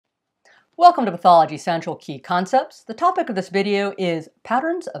Welcome to Pathology Central Key Concepts. The topic of this video is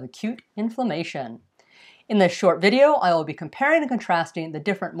patterns of acute inflammation. In this short video, I will be comparing and contrasting the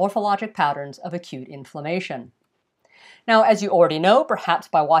different morphologic patterns of acute inflammation. Now, as you already know, perhaps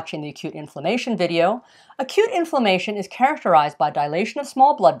by watching the acute inflammation video, acute inflammation is characterized by dilation of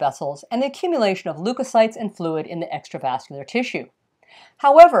small blood vessels and the accumulation of leukocytes and fluid in the extravascular tissue.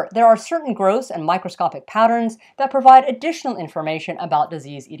 However, there are certain gross and microscopic patterns that provide additional information about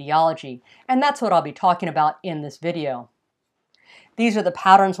disease etiology, and that's what I'll be talking about in this video. These are the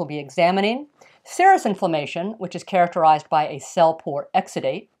patterns we'll be examining: serous inflammation, which is characterized by a cell pore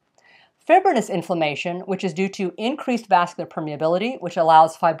exudate; fibrinous inflammation, which is due to increased vascular permeability, which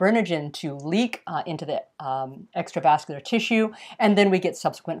allows fibrinogen to leak into the extravascular tissue, and then we get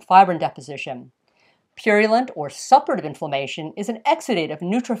subsequent fibrin deposition. Purulent or suppurative inflammation is an exudate of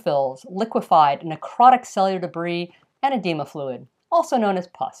neutrophils, liquefied necrotic cellular debris, and edema fluid, also known as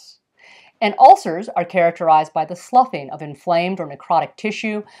pus. And ulcers are characterized by the sloughing of inflamed or necrotic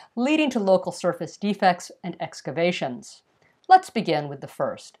tissue, leading to local surface defects and excavations. Let's begin with the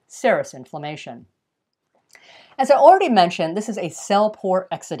first, serous inflammation. As I already mentioned, this is a cell pore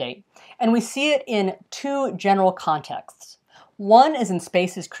exudate, and we see it in two general contexts. One is in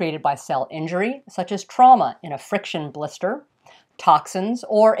spaces created by cell injury, such as trauma in a friction blister, toxins,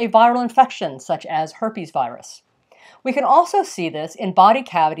 or a viral infection, such as herpes virus. We can also see this in body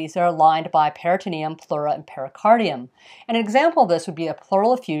cavities that are lined by peritoneum, pleura, and pericardium. An example of this would be a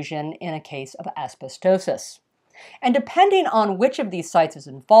pleural effusion in a case of asbestosis. And depending on which of these sites is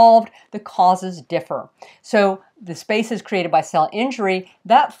involved, the causes differ. So the spaces created by cell injury,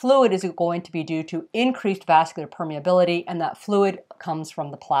 that fluid is going to be due to increased vascular permeability, and that fluid comes from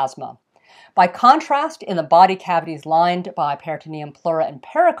the plasma. By contrast, in the body cavities lined by peritoneum, pleura, and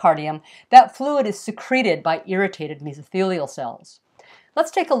pericardium, that fluid is secreted by irritated mesothelial cells.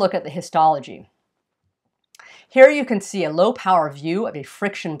 Let's take a look at the histology. Here you can see a low-power view of a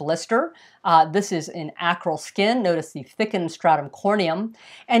friction blister. This is in acral skin. Notice the thickened stratum corneum.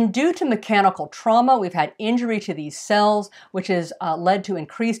 And due to mechanical trauma, we've had injury to these cells, which has led to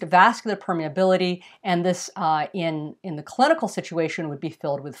increased vascular permeability, and this, in the clinical situation, would be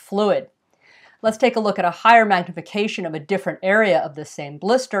filled with fluid. Let's take a look at a higher magnification of a different area of the same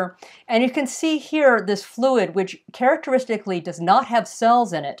blister. And you can see here this fluid, which characteristically does not have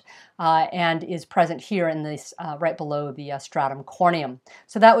cells in it and is present here in this right below the stratum corneum.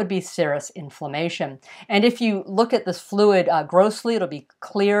 So that would be serous inflammation. And if you look at this fluid grossly, it'll be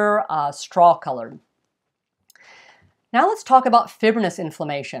clear, straw colored. Now let's talk about fibrinous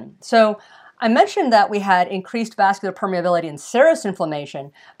inflammation. So I mentioned that we had increased vascular permeability in serous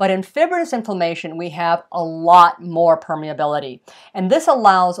inflammation, but in fibrinous inflammation we have a lot more permeability. And this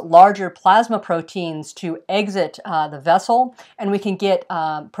allows larger plasma proteins to exit the vessel, and we can get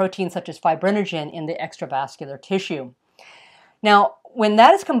proteins such as fibrinogen in the extravascular tissue. Now, when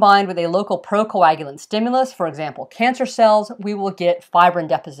that is combined with a local procoagulant stimulus, for example, cancer cells, we will get fibrin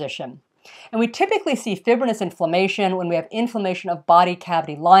deposition. And we typically see fibrinous inflammation when we have inflammation of body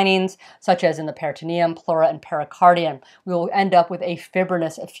cavity linings, such as in the peritoneum, pleura, and pericardium. We will end up with a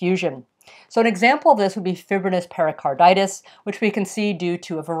fibrinous effusion. So an example of this would be fibrinous pericarditis, which we can see due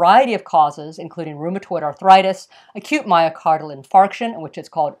to a variety of causes, including rheumatoid arthritis, acute myocardial infarction, which is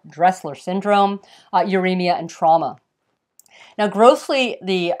called Dressler syndrome, uremia, and trauma. Now, grossly,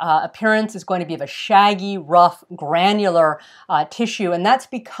 the appearance is going to be of a shaggy, rough, granular tissue, and that's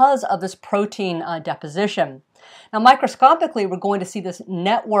because of this protein deposition. Now, microscopically, we're going to see this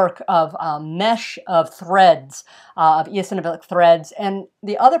network of mesh of threads, of eosinophilic threads, and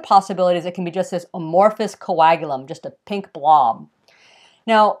the other possibility is it can be just this amorphous coagulum, just a pink blob.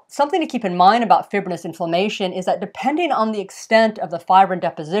 Now, something to keep in mind about fibrinous inflammation is that depending on the extent of the fibrin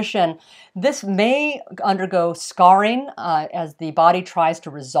deposition, this may undergo scarring as the body tries to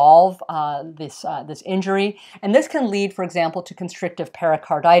resolve this injury. And this can lead, for example, to constrictive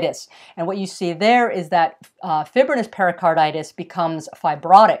pericarditis. And what you see there is that fibrinous pericarditis becomes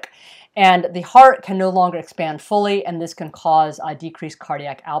fibrotic, and the heart can no longer expand fully, and this can cause decreased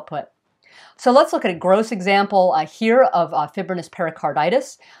cardiac output. So let's look at a gross example here of fibrinous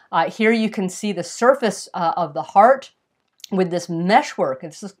pericarditis. Here you can see the surface of the heart with this meshwork.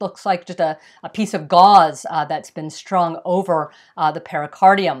 It just looks like just a piece of gauze that's been strung over the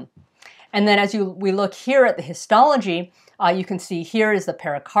pericardium. And then as we look here at the histology, you can see here is the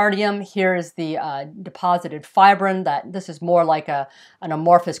pericardium, here is the deposited fibrin. This is more like an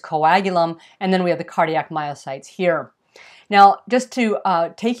amorphous coagulum, and then we have the cardiac myocytes here. Now, just to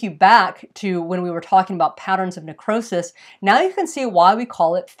take you back to when we were talking about patterns of necrosis, now you can see why we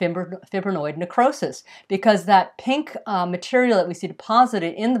call it fibrinoid necrosis, because that pink material that we see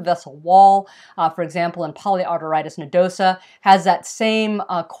deposited in the vessel wall, for example, in polyarteritis nodosa, has that same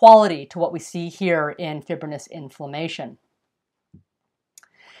quality to what we see here in fibrinous inflammation.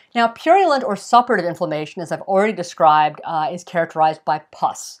 Now, purulent or suppurative inflammation, as I've already described, is characterized by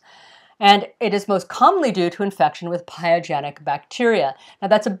pus. And it is most commonly due to infection with pyogenic bacteria. Now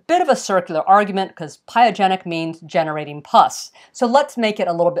that's a bit of a circular argument because pyogenic means generating pus. So let's make it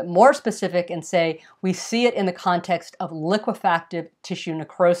a little bit more specific and say we see it in the context of liquefactive tissue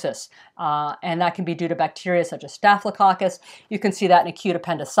necrosis. And that can be due to bacteria such as Staphylococcus. You can see that in acute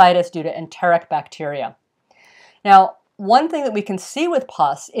appendicitis due to enteric bacteria. Now, one thing that we can see with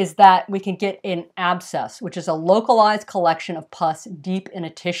pus is that we can get an abscess, which is a localized collection of pus deep in a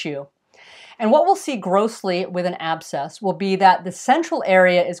tissue. And what we'll see grossly with an abscess will be that the central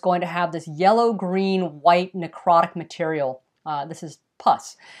area is going to have this yellow, green, white necrotic material. This is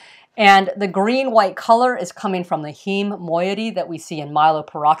pus. And the green-white color is coming from the heme moiety that we see in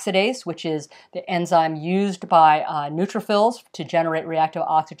myeloperoxidase, which is the enzyme used by neutrophils to generate reactive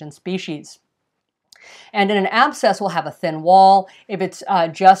oxygen species. And in an abscess, we'll have a thin wall. If it's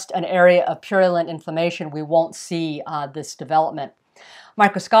just an area of purulent inflammation, we won't see this development.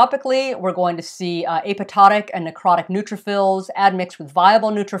 Microscopically, we're going to see apoptotic and necrotic neutrophils admixed with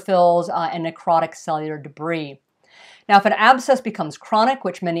viable neutrophils and necrotic cellular debris. Now, if an abscess becomes chronic,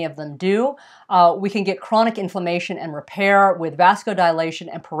 which many of them do, we can get chronic inflammation and repair with vasodilation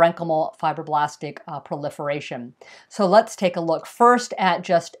and parenchymal fibroblastic proliferation. So let's take a look first at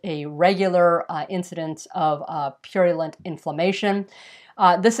just a regular incidence of purulent inflammation.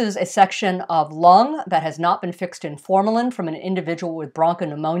 This is a section of lung that has not been fixed in formalin from an individual with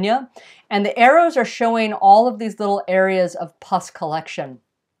bronchopneumonia. And the arrows are showing all of these little areas of pus collection.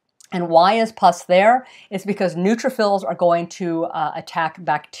 And why is pus there? It's because neutrophils are going to attack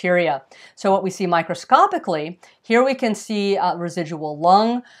bacteria. So what we see microscopically, here we can see residual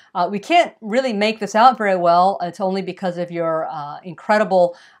lung. We can't really make this out very well. It's only because of your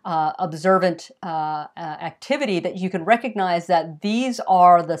incredible observant activity that you can recognize that these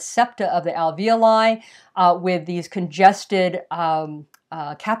are the septa of the alveoli with these congested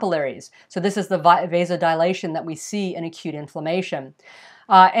capillaries. So this is the vasodilation that we see in acute inflammation.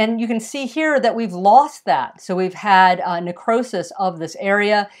 And you can see here that we've lost that. So we've had necrosis of this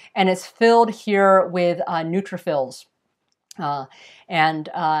area, and it's filled here with neutrophils. And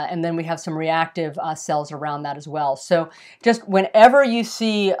then we have some reactive cells around that as well. So just whenever you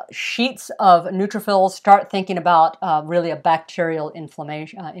see sheets of neutrophils, start thinking about really a bacterial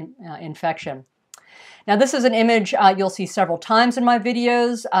infection. Now this is an image you'll see several times in my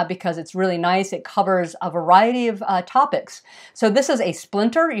videos because it's really nice. It covers a variety of topics. So this is a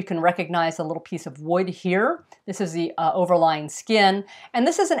splinter. You can recognize a little piece of wood here. This is the overlying skin. And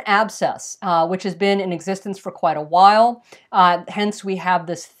this is an abscess, which has been in existence for quite a while. Hence we have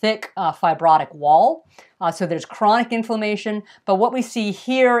this thick fibrotic wall. So there's chronic inflammation, but what we see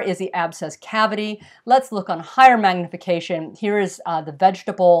here is the abscess cavity. Let's look on higher magnification. Here is the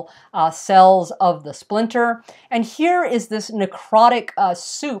vegetable cells of the splinter, and here is this necrotic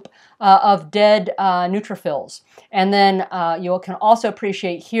soup of dead neutrophils. And then you can also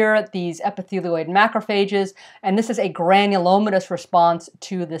appreciate here these epithelioid macrophages, and this is a granulomatous response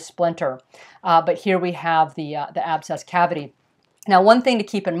to this splinter. But here we have the abscess cavity. Now, one thing to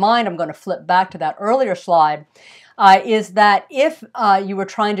keep in mind, I'm going to flip back to that earlier slide, is that if you were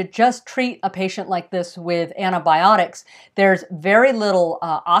trying to just treat a patient like this with antibiotics, there's very little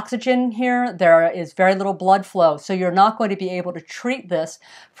oxygen here, there is very little blood flow, so you're not going to be able to treat this.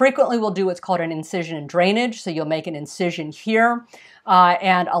 Frequently we'll do what's called an incision and drainage, so you'll make an incision here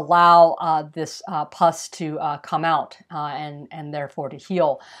and allow this pus to come out and therefore to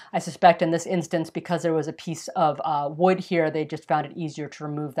heal. I suspect in this instance, because there was a piece of wood here, they just found it easier to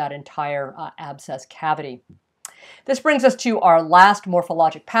remove that entire abscess cavity. This brings us to our last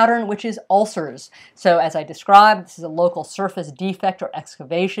morphologic pattern, which is ulcers. So as I described, this is a local surface defect or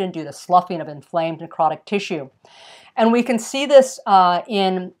excavation due to sloughing of inflamed necrotic tissue. And we can see this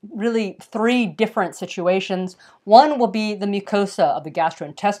in really three different situations. One will be the mucosa of the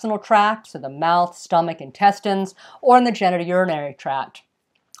gastrointestinal tract, so the mouth, stomach, intestines, or in the genitourinary tract.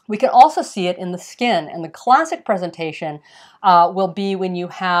 We can also see it in the skin, and the classic presentation will be when you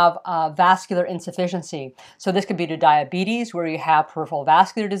have vascular insufficiency. So this could be to diabetes, where you have peripheral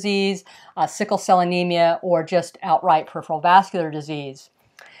vascular disease, sickle cell anemia, or just outright peripheral vascular disease.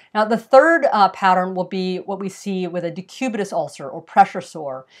 Now, the third pattern will be what we see with a decubitus ulcer or pressure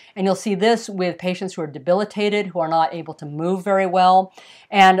sore. And you'll see this with patients who are debilitated, who are not able to move very well.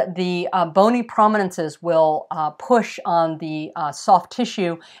 And the bony prominences will push on the soft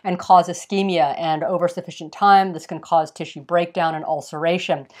tissue and cause ischemia. And over sufficient time, this can cause tissue breakdown and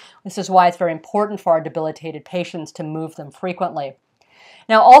ulceration. This is why it's very important for our debilitated patients to move them frequently.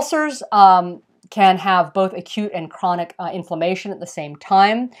 Now, ulcers can have both acute and chronic inflammation at the same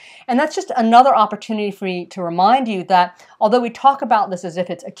time. And that's just another opportunity for me to remind you that although we talk about this as if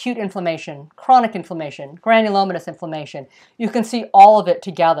it's acute inflammation, chronic inflammation, granulomatous inflammation, you can see all of it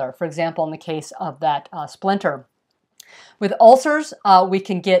together. For example, in the case of that splinter. With ulcers, we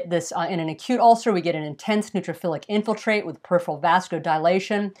can get this in an acute ulcer, we get an intense neutrophilic infiltrate with peripheral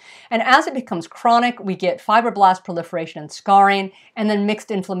vasodilation. And as it becomes chronic, we get fibroblast proliferation and scarring, and then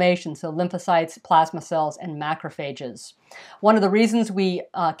mixed inflammation, so lymphocytes, plasma cells, and macrophages. One of the reasons we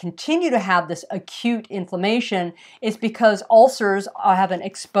continue to have this acute inflammation is because ulcers have an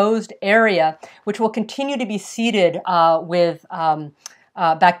exposed area which will continue to be seeded with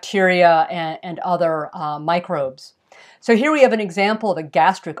bacteria and other microbes. So here we have an example of a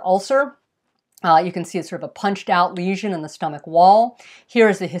gastric ulcer. You can see it's sort of a punched out lesion in the stomach wall. Here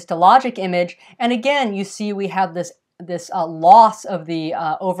is the histologic image. And again, you see we have this loss of the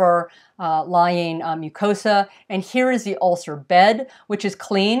overlying mucosa. And here is the ulcer bed, which is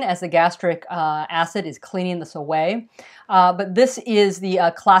clean as the gastric acid is cleaning this away. But this is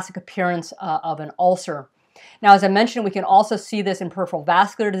the classic appearance of an ulcer. Now, as I mentioned, we can also see this in peripheral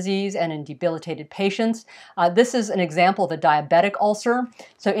vascular disease and in debilitated patients. This is an example of a diabetic ulcer.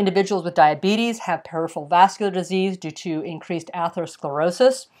 So individuals with diabetes have peripheral vascular disease due to increased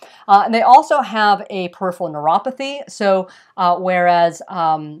atherosclerosis. And they also have a peripheral neuropathy. So whereas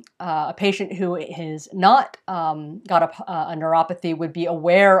a patient who has not got a neuropathy would be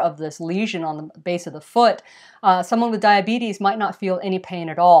aware of this lesion on the base of the foot, someone with diabetes might not feel any pain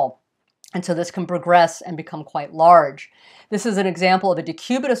at all. And so this can progress and become quite large. This is an example of a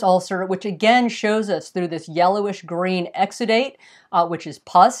decubitus ulcer, which again shows us through this yellowish-green exudate, which is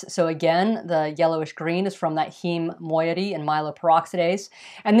pus. So again, the yellowish-green is from that heme moiety and myeloperoxidase.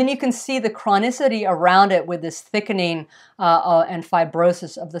 And then you can see the chronicity around it with this thickening and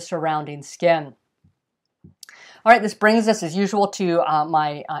fibrosis of the surrounding skin. All right, this brings us, as usual, to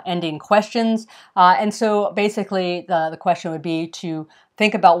my ending questions. And so basically, the question would be to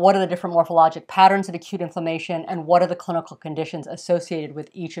think about what are the different morphologic patterns of acute inflammation and what are the clinical conditions associated with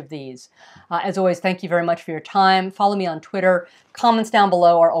each of these. As always, thank you very much for your time. Follow me on Twitter. Comments down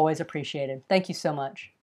below are always appreciated. Thank you so much.